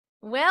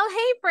Well,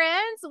 hey,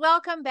 friends,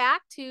 welcome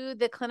back to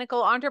the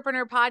Clinical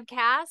Entrepreneur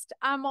Podcast.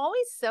 I'm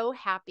always so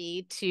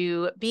happy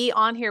to be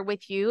on here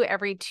with you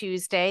every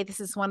Tuesday. This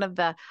is one of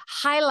the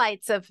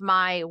highlights of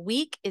my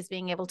week is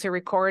being able to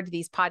record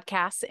these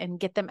podcasts and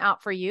get them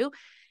out for you.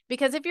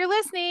 Because if you're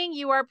listening,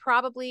 you are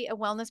probably a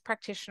wellness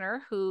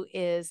practitioner who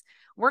is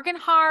working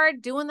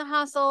hard, doing the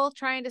hustle,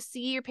 trying to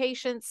see your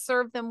patients,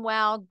 serve them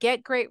well,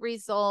 get great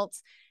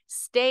results,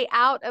 stay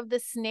out of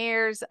the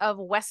snares of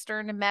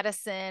Western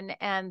medicine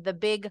and the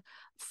big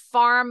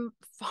farm,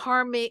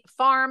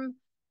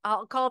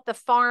 I'll call it the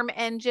farm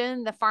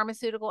engine, the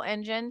pharmaceutical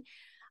engine.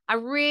 I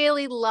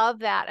really love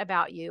that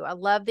about you. I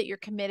love that you're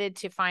committed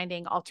to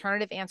finding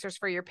alternative answers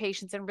for your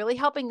patients and really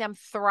helping them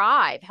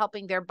thrive,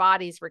 helping their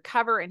bodies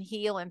recover and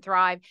heal and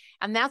thrive.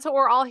 And that's what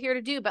we're all here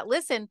to do. But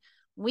listen,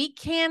 we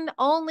can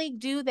only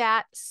do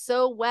that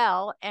so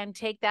well and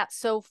take that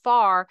so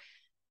far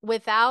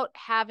without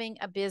having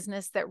a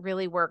business that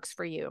really works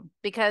for you,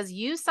 because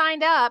you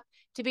signed up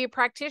to be a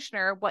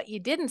practitioner. What you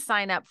didn't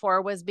sign up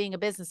for was being a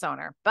business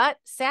owner. But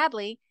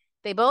sadly,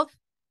 they both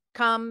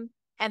come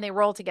and they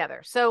roll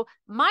together. So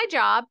my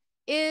job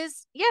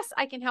is, yes,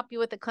 I can help you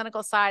with the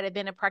clinical side. I've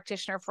been a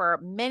practitioner for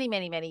many,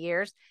 many, many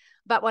years.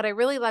 But what I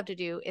really love to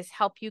do is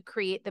help you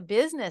create the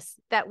business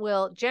that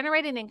will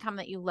generate an income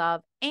that you love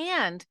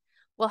and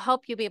will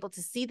help you be able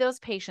to see those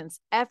patients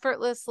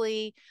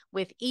effortlessly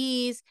with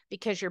ease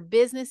because your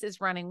business is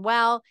running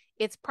well,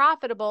 it's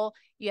profitable,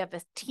 you have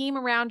a team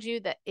around you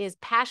that is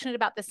passionate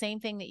about the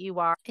same thing that you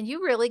are, and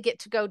you really get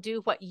to go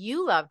do what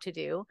you love to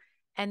do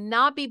and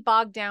not be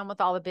bogged down with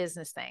all the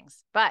business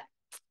things. But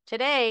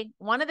today,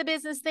 one of the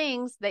business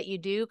things that you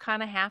do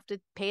kind of have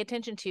to pay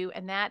attention to,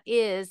 and that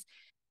is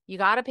you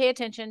got to pay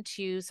attention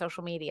to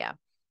social media.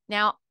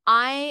 Now,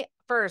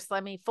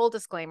 let me full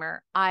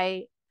disclaimer,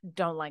 I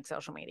don't like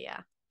social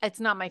media. It's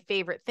not my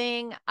favorite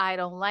thing. I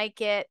don't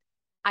like it.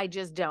 I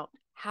just don't.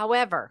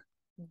 However,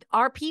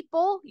 our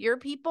people, your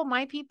people,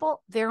 my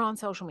people, they're on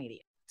social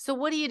media. So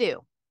what do?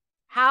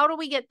 How do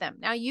we get them?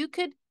 Now you've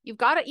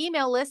got an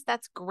email list.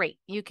 That's great.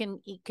 You can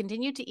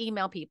continue to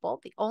email people.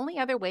 The only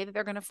other way that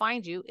they're going to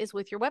find you is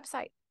with your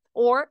website.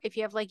 Or if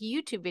you have like a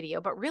YouTube video,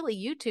 but really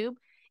YouTube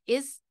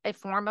is a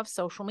form of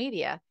social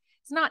media.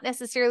 It's not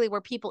necessarily where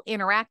people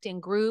interact in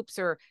groups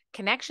or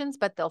connections,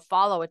 but they'll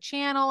follow a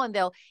channel and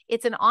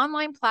it's an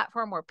online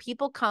platform where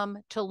people come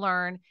to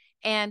learn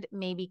and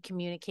maybe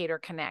communicate or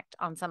connect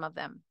on some of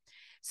them.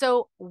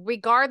 So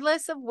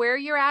regardless of where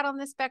you're at on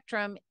the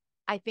spectrum,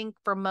 I think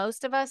for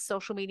most of us,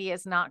 social media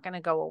is not going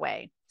to go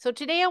away. So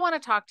today I want to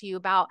talk to you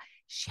about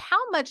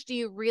how much do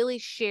you really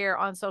share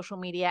on social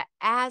media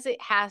as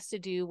it has to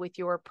do with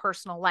your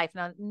personal life.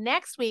 Now,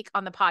 next week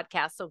on the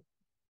podcast, so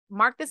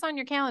mark this on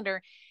your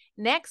calendar.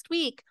 Next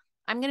week,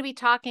 I'm going to be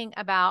talking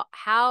about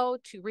how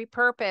to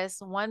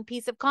repurpose one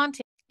piece of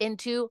content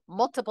into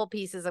multiple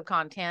pieces of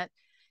content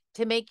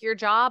to make your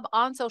job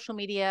on social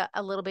media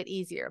a little bit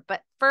easier.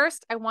 But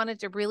first, I wanted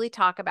to really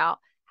talk about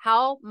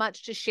how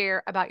much to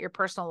share about your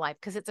personal life,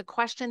 because it's a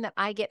question that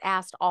I get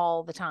asked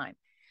all the time.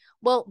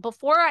 Well,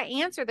 before I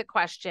answer the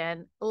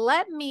question,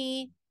 let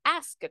me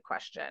ask a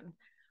question.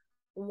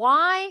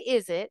 Why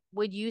is it,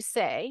 would you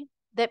say,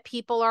 that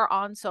people are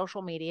on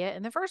social media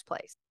in the first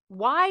place?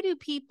 Why do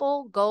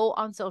people go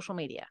on social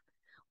media?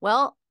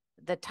 Well,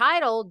 the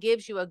title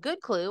gives you a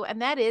good clue,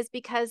 and that is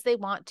because they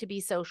want to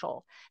be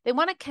social. They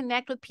want to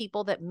connect with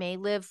people that may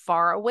live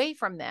far away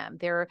from them,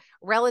 their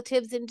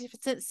relatives in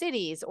different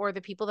cities, or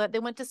the people that they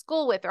went to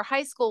school with or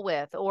high school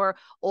with, or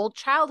old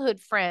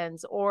childhood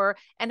friends, or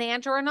an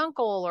aunt or an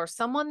uncle, or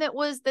someone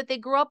that they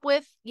grew up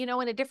with, in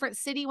a different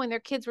city when their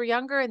kids were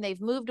younger and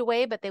they've moved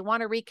away, but they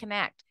want to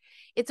reconnect.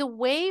 It's a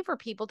way for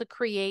people to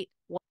create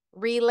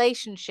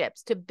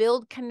relationships, to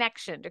build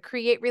connection, to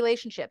create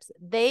relationships.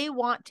 People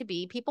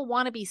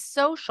want to be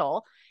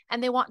social,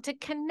 and they want to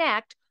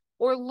connect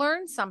or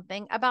learn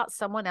something about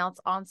someone else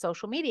on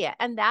social media.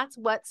 And that's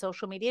what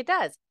social media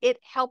does. It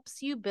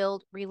helps you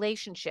build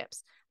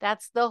relationships.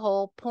 That's the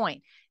whole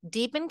point.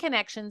 Deepen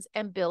connections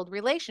and build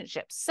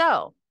relationships.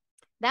 So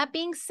that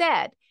being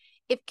said,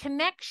 if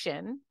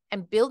connection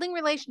and building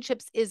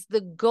relationships is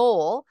the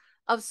goal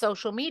of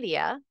social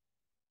media,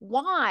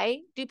 why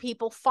do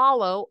people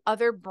follow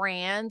other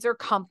brands or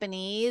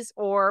companies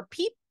or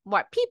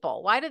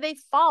people? Why do they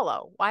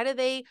follow? Are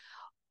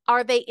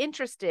they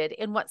interested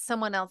in what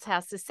someone else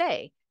has to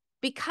say?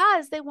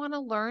 Because they want to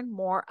learn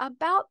more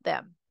about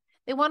them.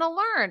 They want to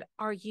learn,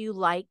 are you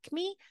like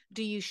me?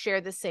 Do you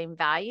share the same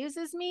values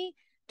as me?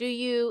 Do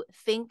you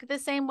think the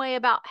same way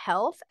about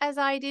health as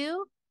I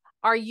do?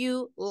 Are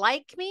you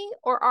like me,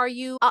 or are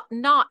you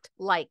not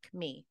like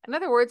me? In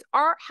other words,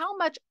 how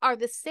much are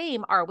the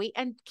same are we?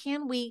 And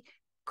can we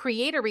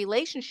create a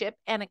relationship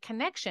and a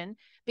connection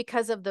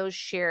because of those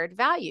shared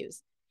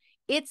values?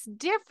 It's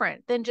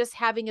different than just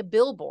having a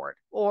billboard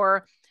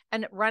or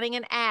running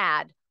an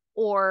ad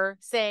or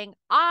saying,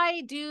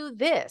 I do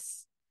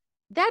this.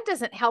 That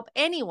doesn't help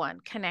anyone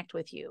connect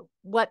with you.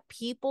 What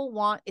people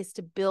want is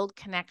to build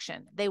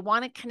connection. They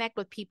want to connect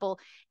with people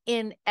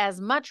in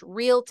as much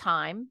real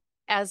time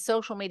as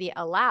social media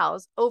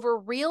allows, over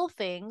real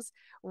things,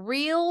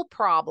 real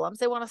problems.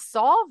 They want to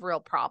solve real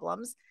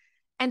problems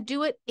and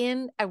do it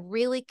in a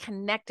really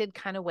connected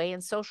kind of way.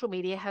 And social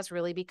media has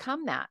really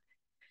become that.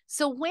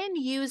 So when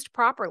used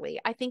properly,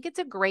 I think it's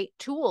a great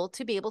tool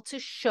to be able to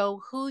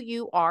show who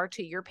you are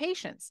to your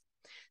patients.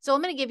 So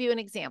I'm going to give you an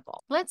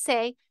example. Let's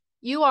say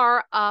you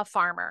are a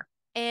farmer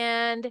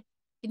and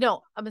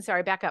I'm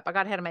sorry, back up. I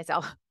got ahead of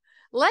myself.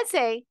 Let's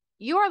say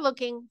you are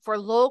looking for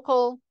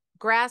local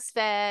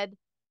grass-fed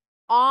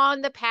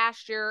on the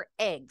pasture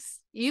eggs.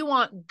 You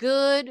want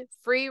good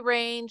free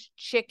range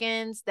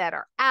chickens that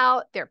are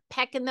out, they're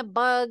pecking the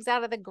bugs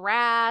out of the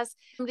grass.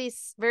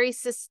 Somebody's very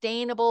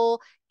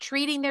sustainable,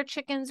 treating their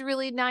chickens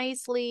really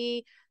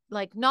nicely,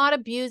 like not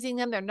abusing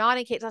them. They're not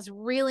in cages. That's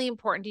really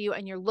important to you.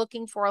 And you're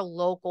looking for a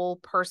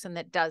local person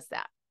that does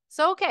that.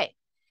 So, okay.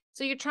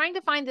 So you're trying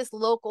to find this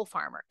local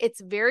farmer. It's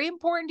very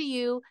important to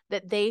you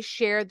that they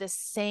share the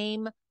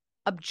same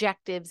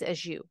objectives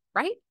as you,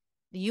 right?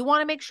 You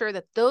want to make sure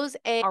that those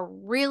eggs are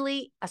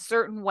really a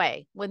certain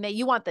way when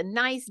you want the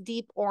nice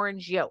deep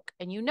orange yolk.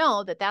 And you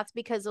know that that's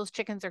because those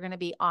chickens are going to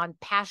be on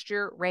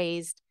pasture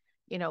raised,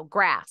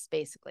 grass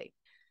basically.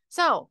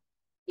 So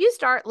you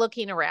start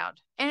looking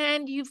around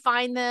and you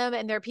find them,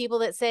 and there are people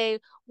that say,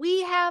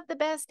 we have the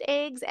best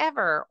eggs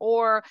ever,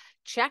 or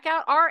check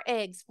out our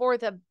eggs for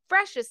the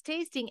freshest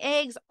tasting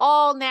eggs,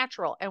 all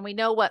natural. And we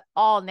know what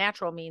all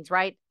natural means,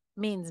 right?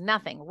 Means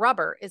nothing.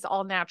 Rubber is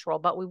all natural,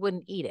 but we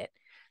wouldn't eat it.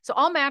 So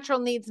all natural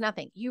needs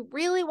nothing. You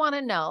really want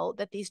to know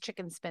that these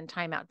chickens spend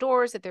time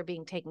outdoors, that they're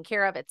being taken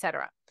care of,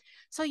 etc.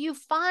 So you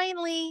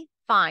finally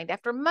find,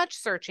 after much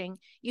searching,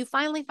 you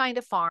finally find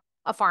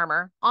a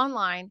farmer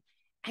online,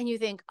 and you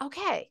think,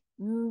 okay,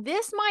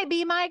 this might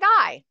be my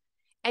guy.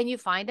 And you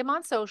find him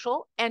on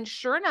social, and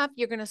sure enough,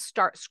 you're going to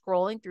start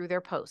scrolling through their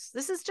posts.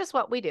 This is just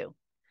what we do.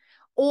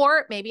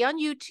 Or maybe on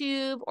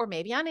YouTube or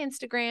maybe on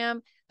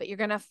Instagram, but you're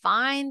going to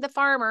find the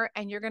farmer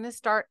and you're going to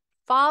start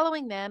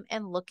following them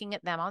and looking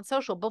at them on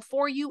social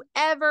before you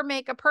ever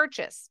make a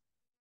purchase.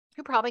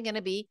 You're probably going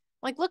to be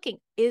like looking,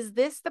 is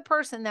this the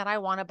person that I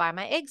want to buy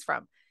my eggs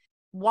from?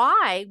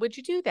 Why would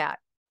you do that?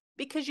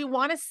 Because you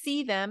want to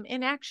see them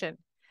in action.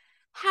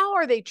 How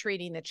are they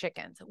treating the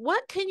chickens?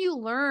 What can you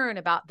learn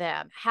about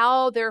them?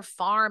 How their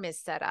farm is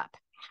set up?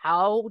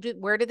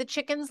 Where do the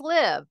chickens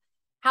live?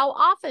 How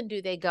often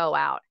do they go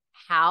out?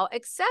 How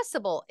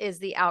accessible is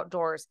the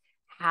outdoors?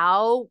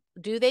 How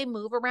do they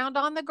move around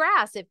on the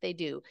grass if they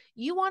do?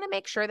 You want to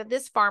make sure that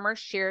this farmer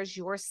shares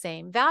your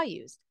same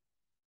values.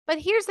 But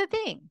here's the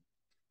thing.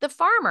 The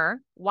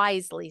farmer,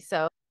 wisely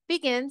so,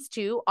 begins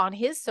to, on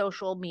his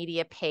social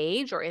media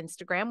page or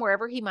Instagram,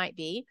 wherever he might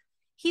be,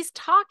 he's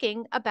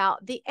talking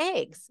about the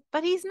eggs,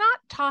 but he's not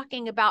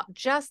talking about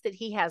just that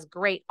he has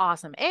great,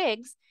 awesome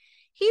eggs.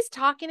 He's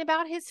talking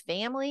about his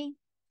family.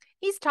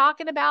 He's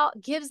talking about,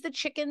 gives the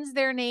chickens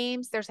their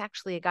names. There's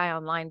actually a guy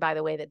online, by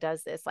the way, that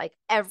does this. Like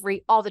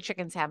all the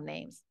chickens have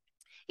names.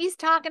 He's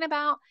talking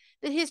about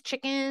his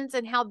chickens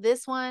and how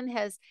this one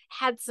has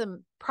had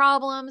some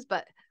problems,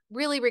 but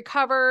really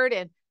recovered.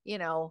 And,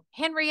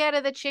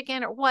 Henrietta the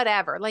chicken or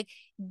whatever. Like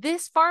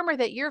this farmer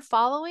that you're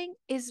following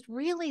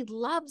really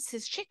loves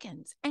his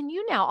chickens. And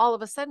you now all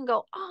of a sudden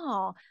go,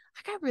 oh,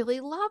 like I really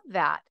love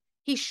that.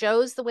 He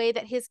shows the way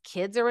that his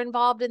kids are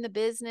involved in the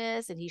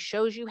business, and he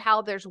shows you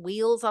how there's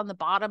wheels on the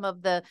bottom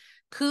of the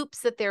coops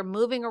that they're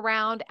moving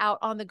around out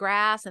on the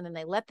grass, and then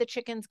they let the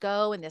chickens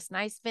go in this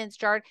nice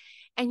fenced yard.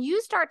 And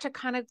you start to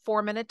kind of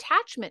form an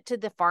attachment to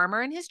the farmer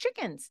and his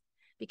chickens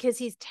because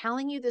he's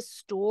telling you the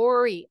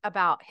story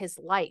about his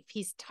life.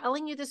 He's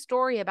telling you the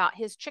story about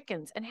his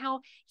chickens and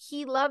how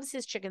he loves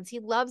his chickens. He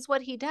loves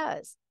what he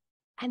does.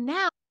 And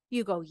now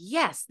you go,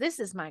 yes, this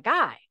is my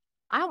guy.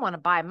 I want to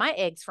buy my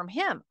eggs from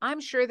him.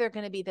 I'm sure they're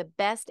going to be the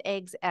best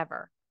eggs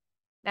ever.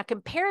 Now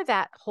compare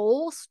that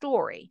whole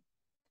story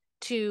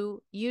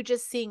to you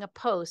just seeing a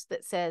post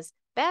that says,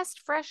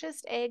 best,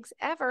 freshest eggs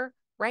ever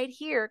right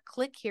here.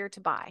 Click here to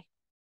buy.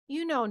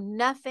 You know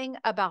nothing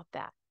about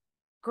that.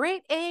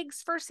 Great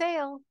eggs for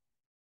sale.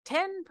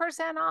 10%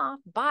 off.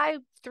 Buy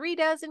 3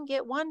 dozen,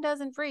 get 1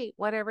 dozen free,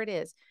 whatever it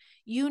is.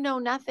 You know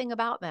nothing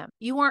about them.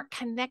 You aren't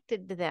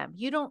connected to them.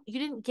 You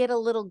didn't get a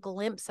little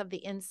glimpse of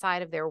the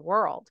inside of their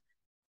world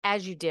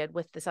as you did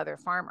with this other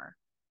farmer.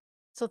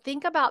 So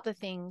think about the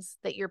things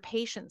that your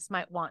patients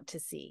might want to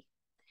see.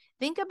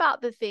 Think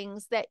about the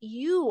things that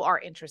you are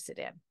interested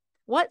in.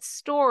 What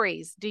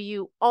stories do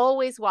you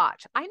always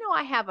watch? I know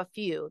I have a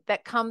few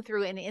that come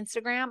through in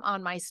Instagram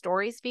on my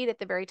stories feed at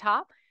the very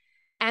top.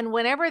 And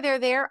whenever they're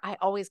there, I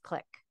always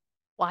click.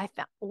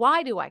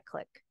 Why do I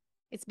click?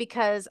 It's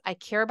because I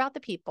care about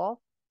the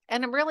people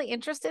and I'm really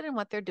interested in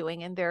what they're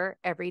doing in their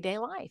everyday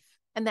life.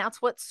 And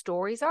that's what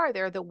stories are.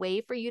 They're the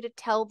way for you to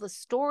tell the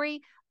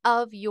story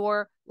of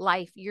your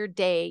life, your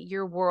day,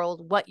 your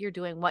world, what you're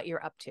doing, what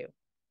you're up to.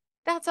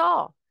 That's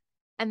all.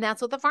 And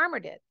that's what the farmer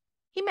did.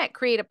 He might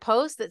create a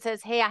post that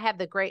says, hey, I have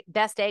the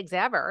best eggs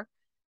ever.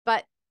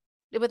 But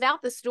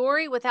without the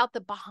story, without the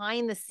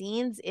behind the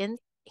scenes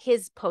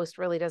his post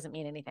really doesn't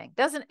mean anything.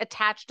 Doesn't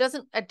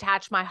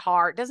attach my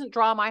heart, doesn't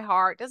draw my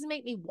heart, doesn't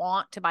make me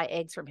want to buy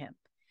eggs from him.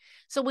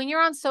 So when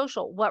you're on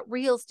social, what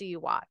reels do you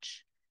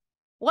watch?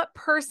 What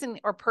person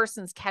or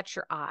persons catch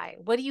your eye?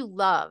 What do you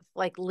love,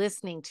 like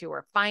listening to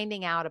or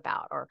finding out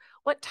about? Or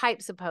what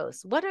types of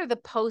posts? What are the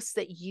posts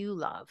that you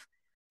love?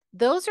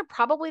 Those are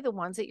probably the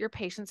ones that your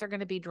patients are going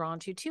to be drawn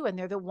to too. And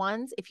they're the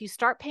ones, if you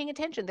start paying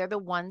attention, they're the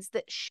ones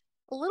that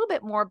a little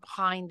bit more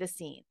behind the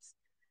scenes.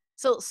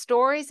 So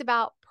stories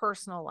about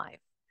personal life.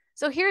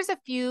 So here's a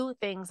few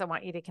things I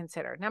want you to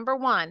consider. Number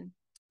one,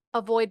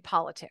 avoid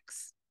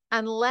politics.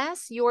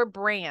 Unless your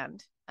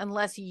brand,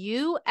 unless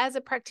you as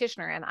a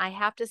practitioner, and I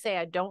have to say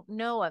I don't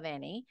know of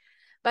any,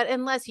 but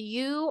unless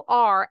you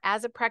are,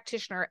 as a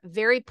practitioner,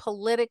 very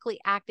politically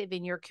active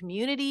in your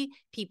community,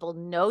 people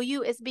know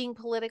you as being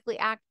politically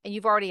active, and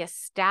you've already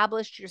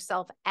established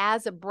yourself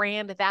as a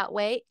brand that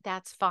way,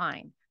 that's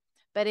fine.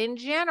 But in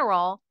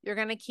general, you're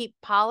going to keep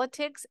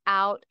politics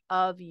out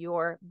of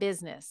your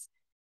business.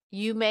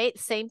 You may,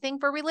 same thing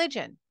for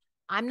religion.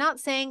 I'm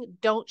not saying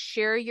don't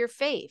share your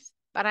faith,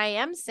 but I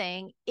am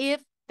saying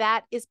if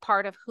that is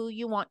part of who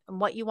you want and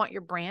what you want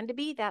your brand to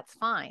be, that's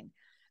fine.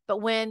 But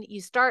when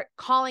you start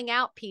calling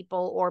out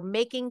people or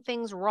making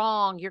things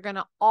wrong, you're going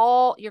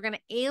to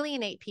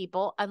alienate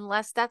people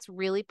unless that's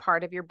really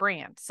part of your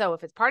brand. So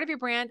if it's part of your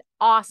brand,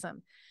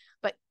 awesome.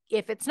 But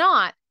if it's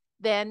not,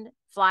 then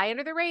fly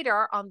under the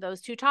radar on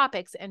those two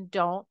topics and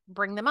don't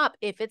bring them up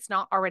if it's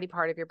not already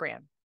part of your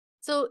brand.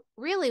 So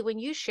really, when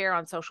you share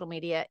on social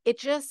media,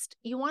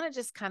 you want to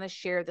just kind of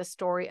share the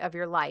story of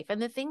your life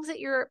and the things that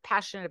you're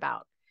passionate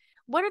about.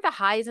 What are the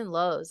highs and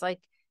lows? Like,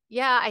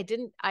 yeah, I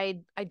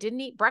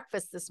didn't eat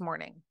breakfast this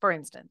morning, for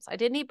instance. I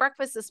didn't eat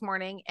breakfast this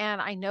morning,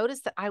 and I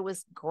noticed that I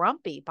was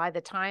grumpy by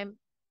the time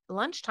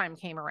lunchtime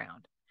came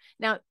around.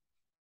 Now,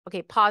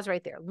 okay, pause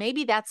right there.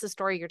 Maybe that's the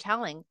story you're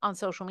telling on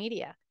social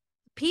media.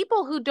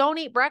 People who don't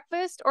eat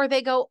breakfast, or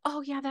they go,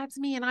 oh yeah, that's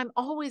me, and I'm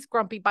always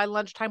grumpy by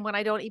lunchtime when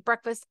I don't eat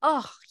breakfast.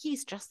 Oh,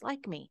 he's just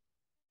like me.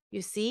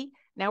 You see,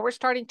 now we're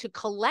starting to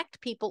collect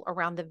people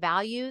around the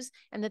values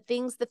and the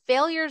things, the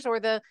failures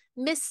or the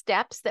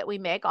missteps that we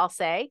make, I'll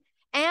say,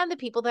 and the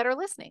people that are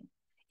listening.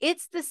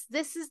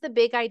 This is the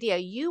big idea.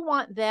 You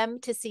want them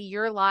to see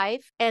your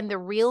life and the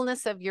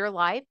realness of your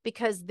life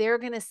because they're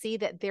going to see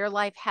that their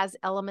life has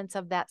elements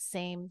of that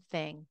same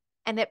thing,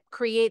 and it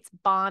creates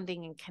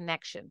bonding and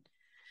connection.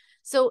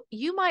 So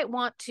you might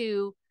want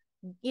to,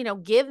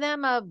 give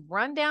them a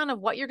rundown of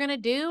what you're going to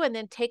do and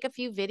then take a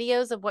few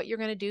videos of what you're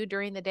going to do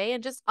during the day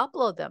and just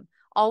upload them.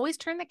 Always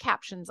turn the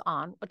captions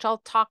on, which I'll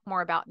talk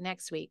more about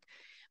next week.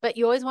 But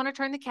you always want to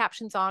turn the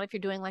captions on if you're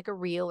doing like a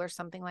reel or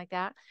something like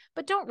that.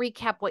 But don't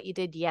recap what you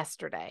did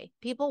yesterday.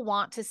 People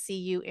want to see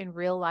you in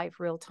real life,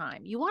 real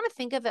time. You want to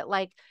think of it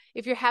like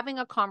if you're having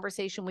a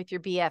conversation with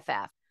your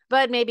BFF,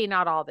 but maybe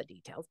not all the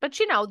details. But,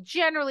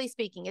 generally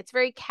speaking, it's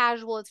very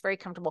casual. It's very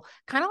comfortable.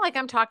 Kind of like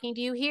I'm talking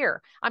to you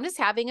here. I'm just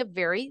having a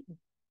very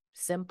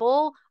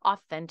simple,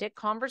 authentic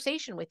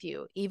conversation with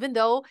you, even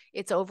though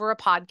it's over a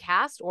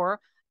podcast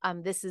or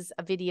this is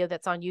a video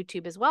that's on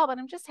YouTube as well, but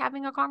I'm just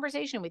having a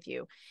conversation with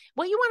you.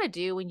 What you want to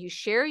do when you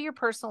share your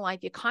personal life,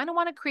 you kind of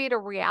want to create a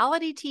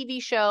reality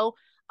TV show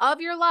of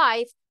your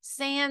life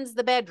sans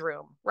the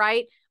bedroom,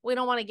 right? We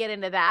don't want to get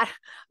into that,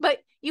 but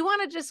you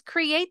want to just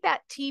create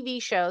that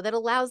TV show that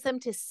allows them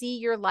to see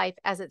your life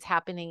as it's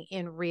happening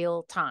in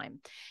real time.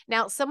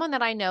 Now, someone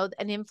that I know,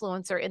 an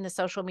influencer in the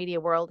social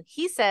media world,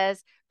 he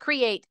says,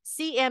 create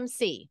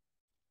CMC.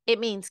 It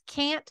means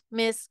can't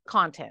miss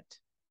content.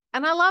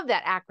 And I love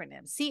that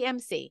acronym,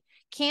 CMC,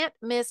 can't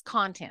miss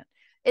content.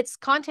 It's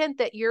content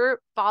that your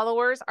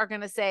followers are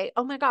going to say,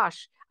 oh my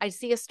gosh, I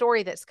see a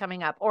story that's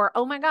coming up, or,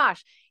 oh my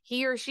gosh,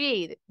 he or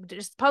she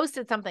just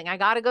posted something. I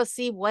got to go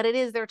see what it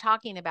is they're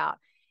talking about.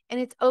 And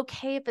it's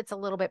okay if it's a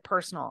little bit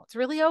personal. It's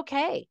really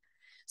okay.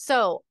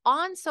 So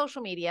on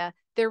social media,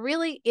 there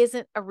really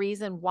isn't a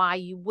reason why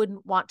you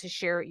wouldn't want to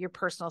share your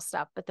personal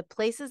stuff. But the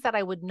places that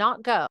I would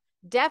not go,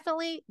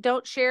 definitely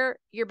don't share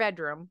your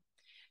bedroom.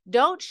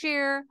 Don't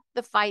share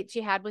the fights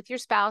you had with your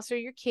spouse or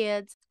your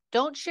kids.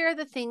 Don't share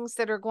the things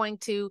that are going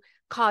to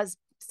cause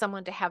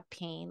someone to have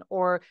pain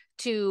or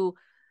to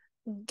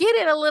get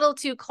it a little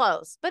too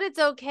close. But it's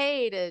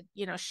okay to,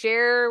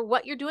 share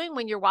what you're doing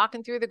when you're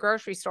walking through the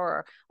grocery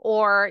store,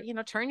 or,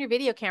 turn your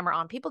video camera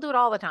on. People do it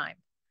all the time.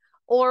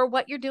 Or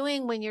what you're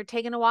doing when you're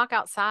taking a walk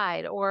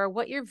outside, or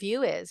what your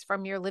view is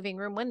from your living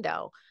room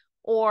window,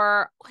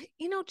 or,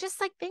 just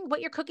like think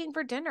what you're cooking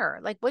for dinner,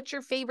 like what's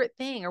your favorite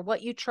thing, or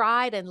what you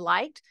tried and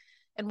liked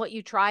and what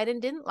you tried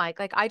and didn't like.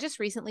 Like I just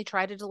recently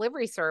tried a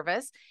delivery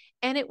service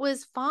and it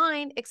was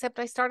fine, except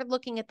I started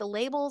looking at the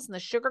labels and the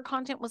sugar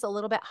content was a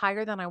little bit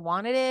higher than I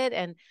wanted it.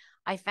 And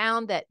I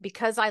found that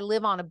because I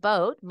live on a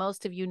boat,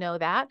 most of you know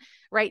that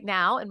right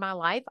now in my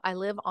life, I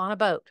live on a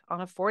boat,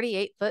 on a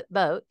 48-foot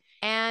boat.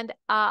 And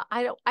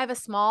I have a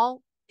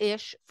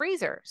small-ish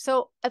freezer.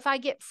 So if I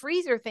get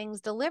freezer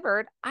things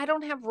delivered, I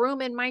don't have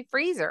room in my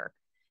freezer.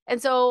 And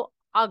so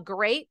a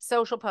great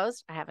social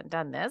post, I haven't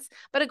done this,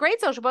 but a great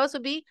social post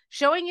would be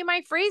showing you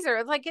my freezer.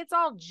 It's like it's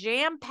all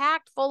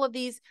jam-packed full of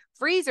these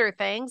freezer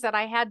things that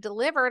I had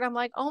delivered. I'm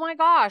like, oh my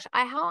gosh,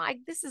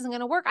 this isn't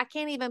going to work. I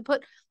can't even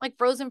put like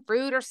frozen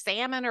fruit or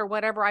salmon or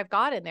whatever I've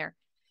got in there.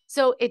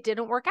 So it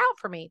didn't work out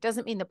for me.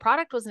 Doesn't mean the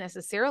product was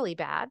necessarily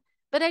bad,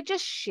 but I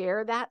just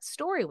share that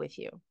story with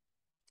you.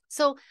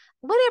 So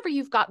whatever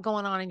you've got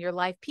going on in your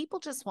life, people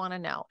just want to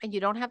know. And you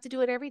don't have to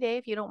do it every day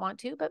if you don't want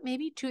to, but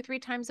maybe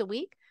 2-3 times a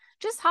week,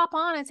 just hop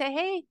on and say,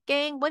 hey,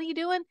 gang, what are you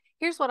doing?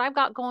 Here's what I've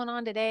got going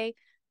on today.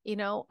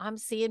 I'm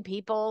seeing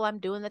people, I'm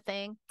doing the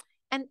thing.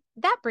 And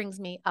that brings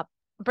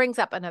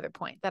up another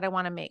point that I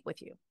want to make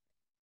with you.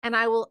 And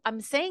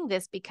I'm saying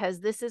this because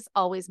this is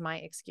always my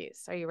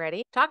excuse. Are you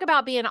ready? Talk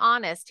about being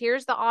honest.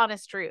 Here's the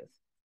honest truth.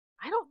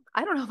 I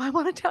don't know if I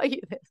want to tell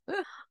you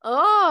this.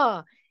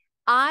 Oh,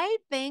 I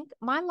think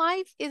my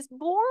life is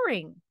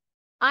boring.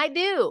 I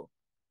do.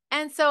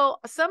 And so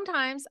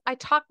sometimes I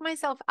talk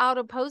myself out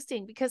of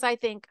posting because I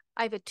think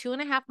I have a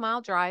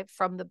 2.5-mile drive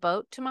from the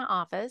boat to my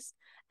office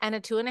and a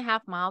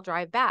 2.5-mile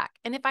drive back.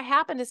 And if I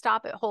happen to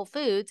stop at Whole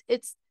Foods,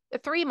 it's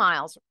 3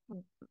 miles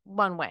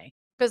one way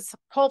because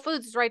Whole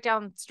Foods is right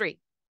down the street.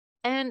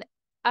 And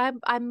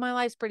my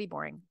life's pretty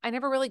boring. I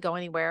never really go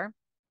anywhere.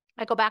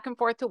 I go back and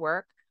forth to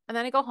work, and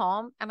then I go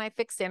home and I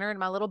fix dinner in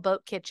my little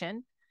boat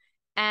kitchen.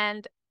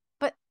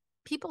 But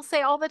people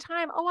say all the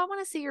time, oh, I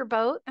want to see your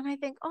boat. And I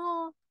think,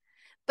 oh,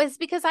 but it's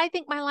because I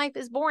think my life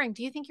is boring.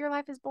 Do you think your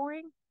life is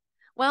boring?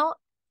 Well,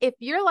 if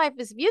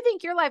you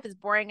think your life is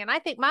boring and I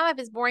think my life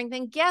is boring,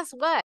 then guess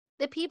what?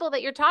 The people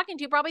that you're talking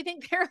to probably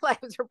think their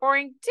lives are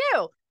boring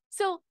too.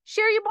 So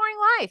share your boring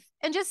life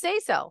and just say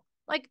so.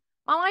 Like,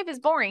 my life is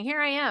boring. Here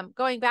I am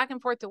going back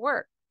and forth to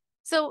work.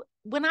 So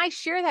when I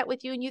share that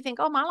with you and you think,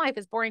 oh, my life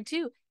is boring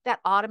too, that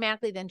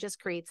automatically then just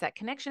creates that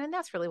connection. And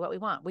that's really what we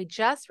want. We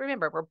just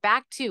remember, we're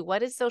back to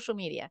what is social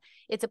media?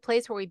 It's a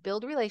place where we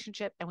build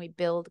relationship and we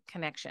build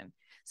connection.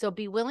 So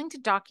be willing to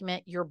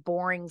document your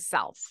boring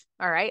self.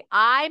 All right.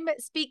 I'm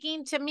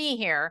speaking to me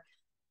here.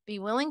 Be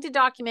willing to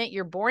document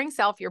your boring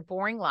self, your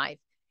boring life,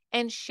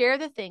 and share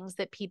the things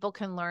that people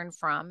can learn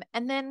from.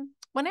 And then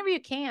whenever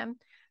you can,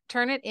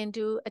 turn it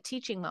into a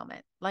teaching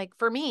moment. Like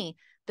for me,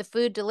 the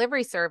food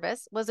delivery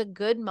service was a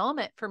good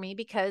moment for me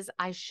because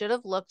I should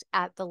have looked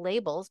at the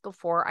labels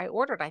before I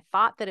ordered. I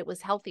thought that it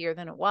was healthier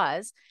than it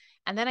was.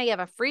 And then I have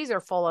a freezer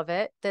full of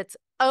it that's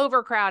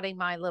overcrowding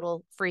my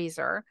little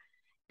freezer.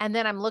 And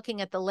then I'm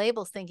looking at the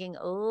labels thinking,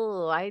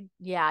 oh, I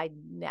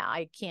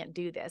can't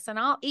do this. And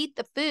I'll eat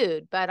the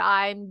food, but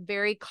I'm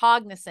very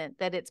cognizant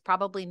that it's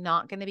probably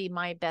not going to be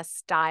my best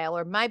style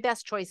or my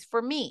best choice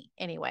for me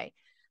anyway.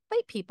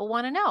 But people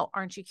want to know.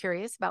 Aren't you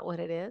curious about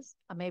what it is?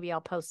 Maybe I'll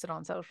post it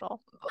on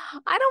social.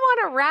 I don't want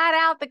to rat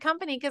out the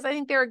company because I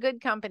think they're a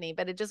good company,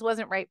 but it just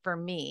wasn't right for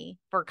me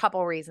for a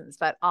couple reasons.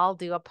 But I'll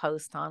do a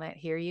post on it.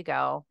 Here you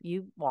go.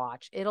 You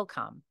watch. It'll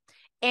come.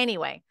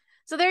 Anyway,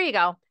 so there you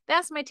go.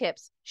 That's my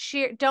tips.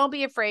 Don't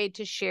be afraid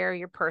to share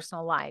your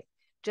personal life.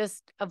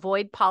 Just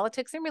avoid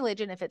politics and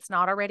religion if it's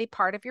not already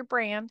part of your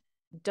brand.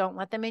 Don't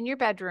let them in your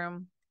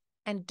bedroom.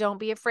 And don't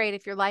be afraid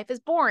if your life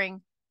is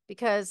boring,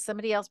 because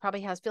somebody else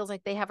probably feels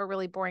like they have a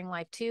really boring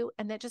life too.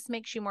 And that just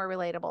makes you more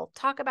relatable.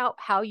 Talk about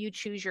how you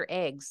choose your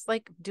eggs.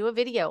 Like, do a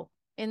video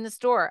in the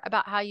store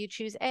about how you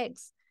choose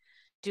eggs.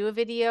 Do a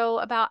video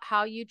about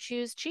how you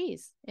choose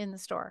cheese in the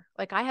store.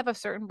 Like, I have a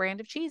certain brand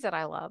of cheese that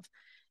I love.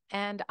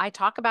 And I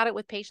talk about it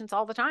with patients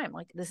all the time.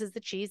 Like, this is the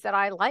cheese that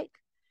I like.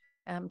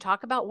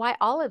 Talk about why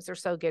olives are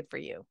so good for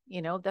you.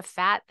 The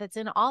fat that's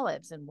in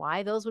olives and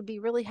why those would be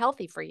really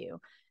healthy for you.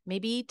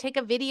 Maybe take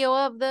a video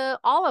of the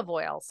olive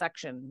oil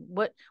section,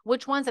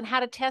 which ones and how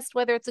to test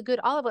whether it's a good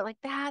olive oil. Like,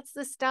 that's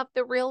the stuff,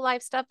 the real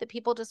life stuff that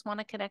people just want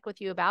to connect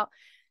with you about.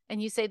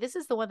 And you say, this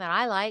is the one that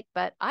I like,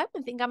 but I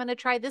think I'm going to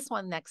try this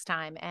one next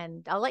time.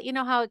 And I'll let you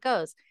know how it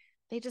goes.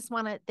 They just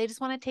want to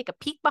take a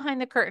peek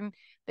behind the curtain.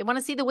 They want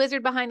to see the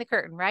wizard behind the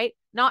curtain, right?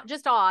 Not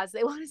just Oz.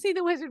 They want to see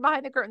the wizard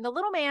behind the curtain, the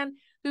little man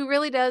who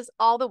really does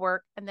all the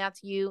work. And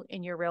that's you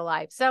in your real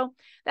life. So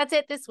that's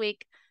it this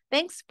week.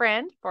 Thanks,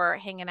 friend, for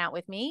hanging out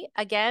with me.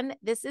 Again,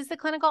 this is the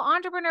Clinical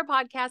Entrepreneur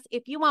Podcast.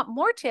 If you want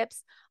more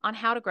tips on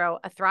how to grow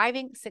a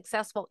thriving,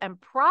 successful,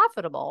 and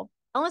profitable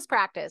wellness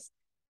practice,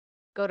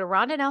 go to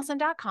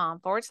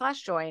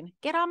rondanelson.com/join,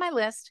 get on my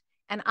list,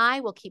 and I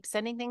will keep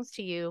sending things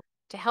to you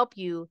to help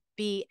you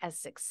be as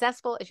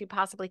successful as you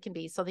possibly can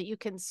be so that you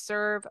can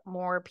serve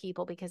more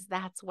people, because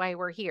that's why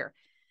we're here.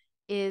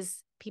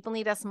 Is people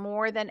need us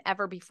more than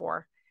ever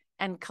before.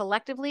 And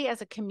collectively,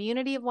 as a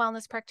community of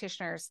wellness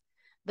practitioners,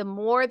 the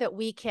more that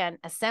we can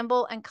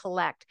assemble and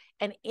collect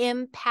and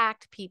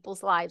impact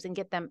people's lives and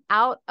get them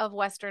out of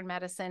Western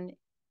medicine,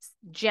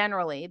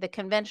 generally the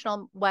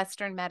conventional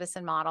Western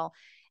medicine model,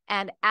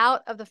 and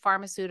out of the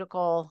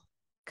pharmaceutical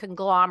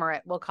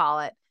conglomerate, we'll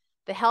call it,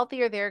 the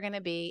healthier they're going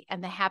to be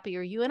and the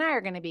happier you and I are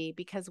going to be,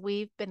 because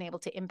we've been able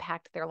to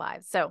impact their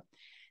lives. So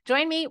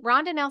join me,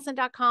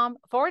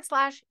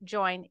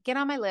 rondanelson.com/join. Get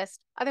on my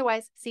list.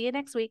 Otherwise, see you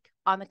next week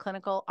on the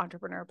Clinical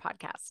Entrepreneur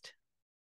Podcast.